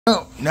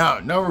Now,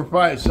 number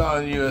 5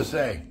 song in the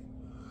USA.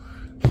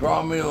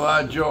 Brought me a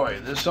lot of joy.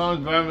 This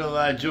song brought me a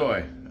lot of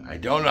joy. I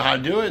don't know how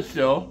to do it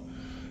still,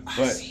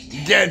 but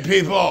dead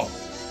people.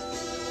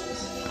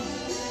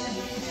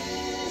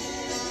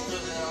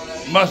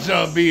 Must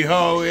not be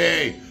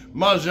holy.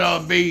 Must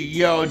not be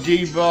yo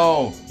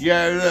Jimbo.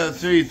 Yeah, the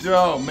 3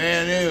 throw.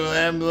 Man, new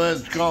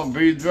ambulance come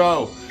free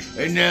throw.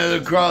 And then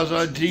the cross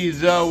on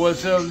T-Zo.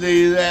 What's up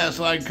these ass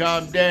like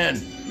Compton?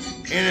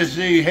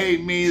 Innocent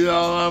hate me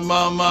though,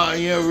 mama.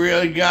 You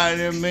really got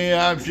in me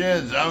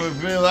options.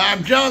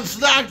 I'm John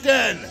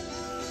Stockton.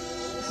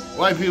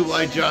 White people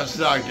like John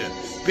Stockton.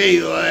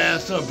 People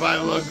ask some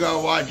people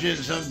go watching.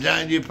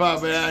 Sometimes you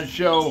pop it on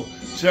show.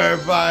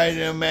 Certified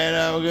and man,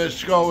 I'm gonna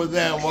score with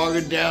them.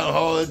 Walking down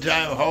all the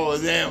time,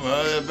 hold them.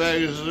 The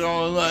beggars is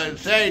on line.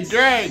 Say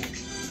Drake.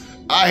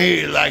 I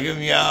hear you like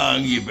I'm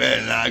young, you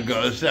better not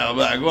go sell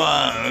like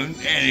one.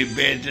 Any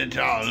bitch that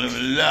taught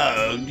him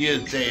love, you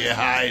stay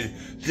hide,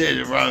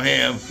 sit from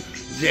him.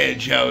 Said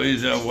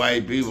Joey's a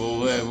white people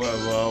with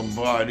a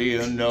body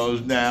who knows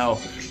now.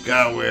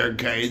 Gotta wear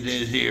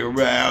cases here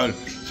around.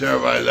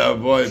 Serve I love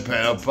boy,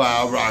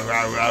 pedophile, rock,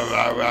 rock, rock,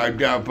 rock, rock,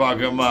 gotta fuck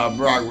him up,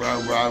 rock,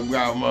 rock, rock,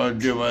 rock, I'm gonna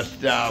do my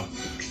stuff.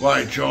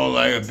 White troll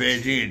like a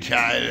bitch, you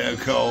tired of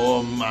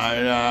coal,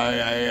 mine,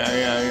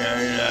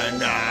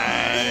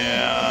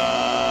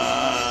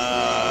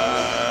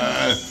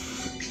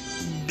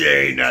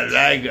 They not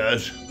like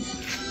us.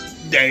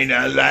 They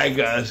not like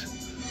us.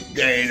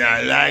 They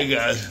not like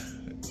us.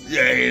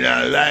 They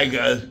not like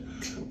us.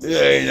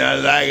 They not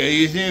like us.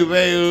 You see,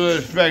 people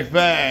respect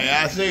bang.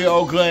 I see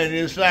Oakland,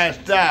 it's that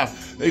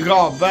stuff. They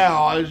call it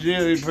bow. I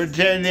see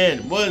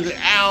pretending. What's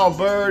Al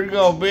Bird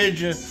go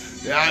bitching?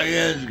 The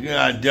audience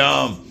got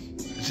dumb.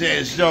 Say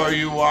a story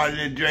you wanted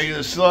to drink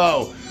it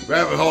slow.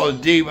 Rabbit hole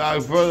deep, I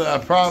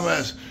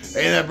promise.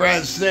 Ain't that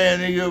breath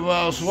standing, you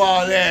will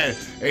swallow that.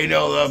 Ain't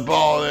no the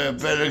ball that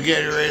better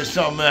get rid of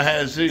something that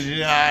has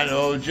 69.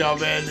 Oh,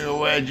 jump into the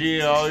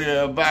wedgie, oh,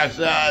 yeah,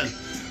 backside.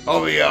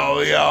 Oh,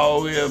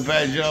 yo, we a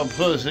pension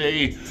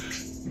pussy.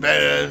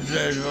 Better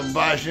than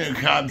Boston,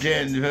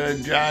 Compton,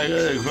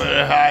 Tiger,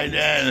 quit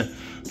hiding.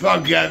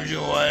 Fuck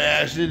Captain one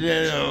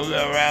accident,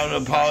 around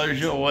the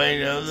polish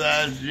away,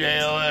 that's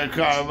jail and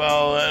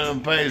Carmel and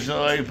a place,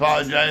 so they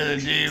apologize to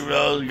D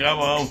Rose, come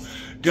home.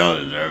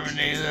 Don't deserve it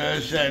neither.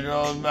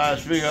 Central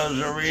Maspego's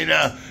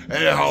Arena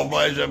and the whole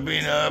place of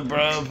Bina,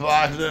 Brother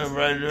Fox and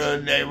Red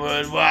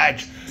Neighborhood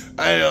Watch.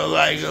 I don't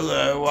like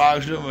it,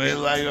 walks with me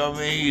like on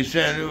me. He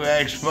sent to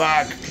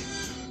X-Pac.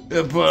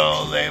 They put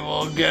on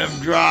label, get him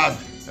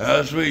dropped.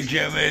 Sweet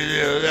Jimmy,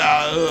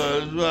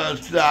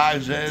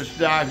 stocks and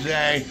stocks,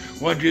 A.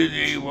 1, 2,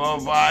 3, 4,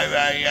 5,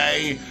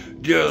 A.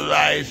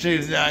 July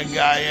 69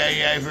 guy,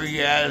 A. For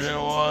gas and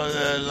one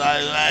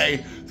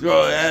like.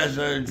 Throw ass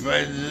and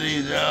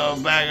frenzy,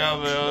 back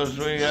up and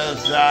swing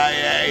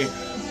aside,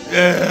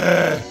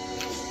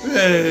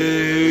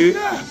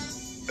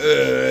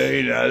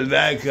 They not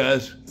like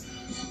us.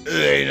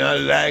 They not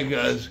like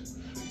us.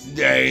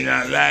 They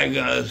not like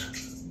us.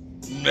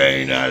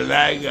 They not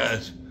like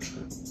us.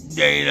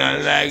 They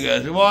not like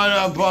us. One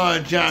upon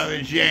a time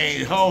and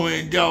change, home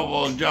in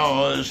double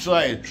a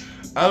slate.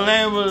 I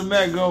land with a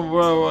Mexico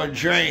railroad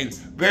train.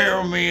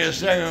 Bury me a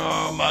second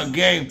on my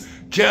game.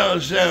 Tell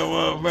us that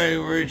we'll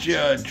bring rich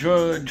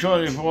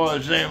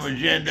 24 same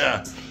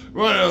agenda.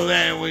 Run the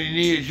land when you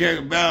need to check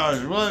a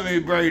balance. Let me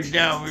break it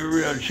down with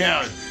real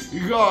challenge.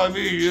 You call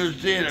me, you'll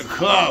see in a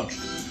club.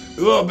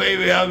 Little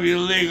baby help you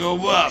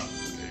legal up.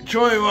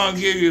 21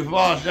 give you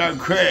false start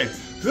credit.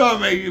 Thought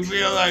make you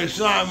feel like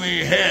slime in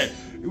your head.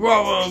 You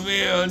walk with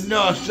me on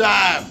no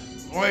side.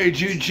 Way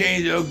 2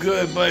 chains are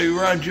good, but you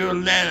run to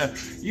Atlanta.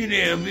 You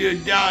need a few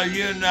dollars,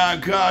 you're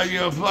not called,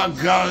 you're fuck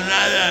calling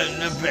nothing.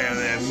 The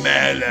family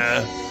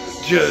matter.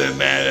 To the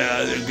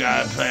matter, the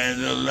God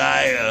plans a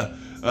liar.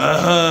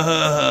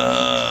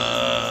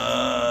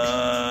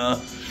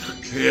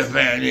 Your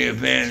family,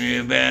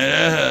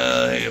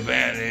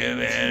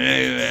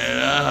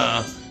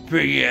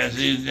 Freaky ass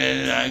is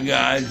I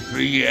got,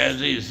 freaky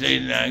ass is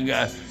I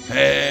got.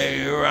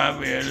 Hey,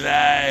 rob your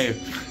life.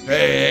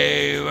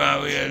 Hey,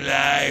 rob your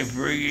life.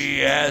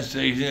 Freaky ass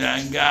is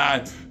I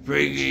got.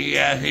 Freaky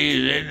ass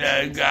is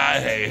I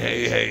got.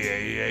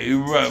 Hey,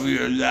 rob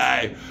your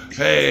life.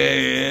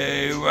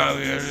 Hey, rob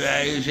your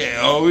life. Say,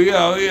 oh,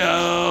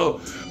 yo.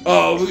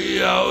 Oh,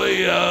 yo.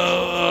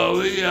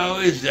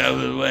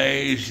 7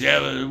 ways.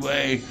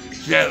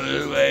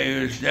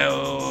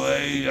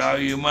 Are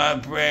you my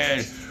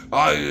friend?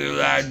 Are you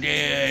locked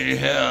in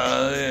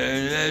hell?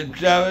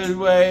 7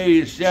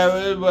 ways.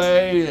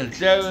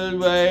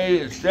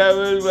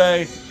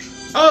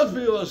 Other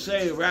people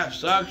say rap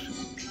sucks.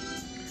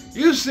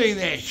 You sing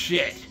that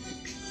shit.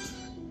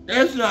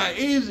 That's not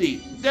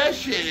easy. That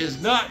shit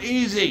is not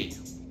easy.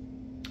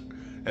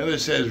 Everyone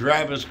says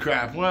rap is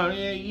crap. Well,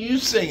 yeah, you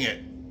sing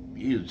it.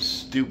 You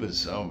stupid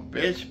son of a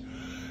bitch.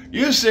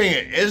 You sing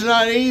it. It's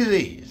not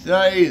easy.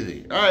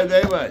 All right,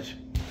 very much.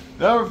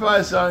 Number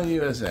 5 song in the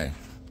USA.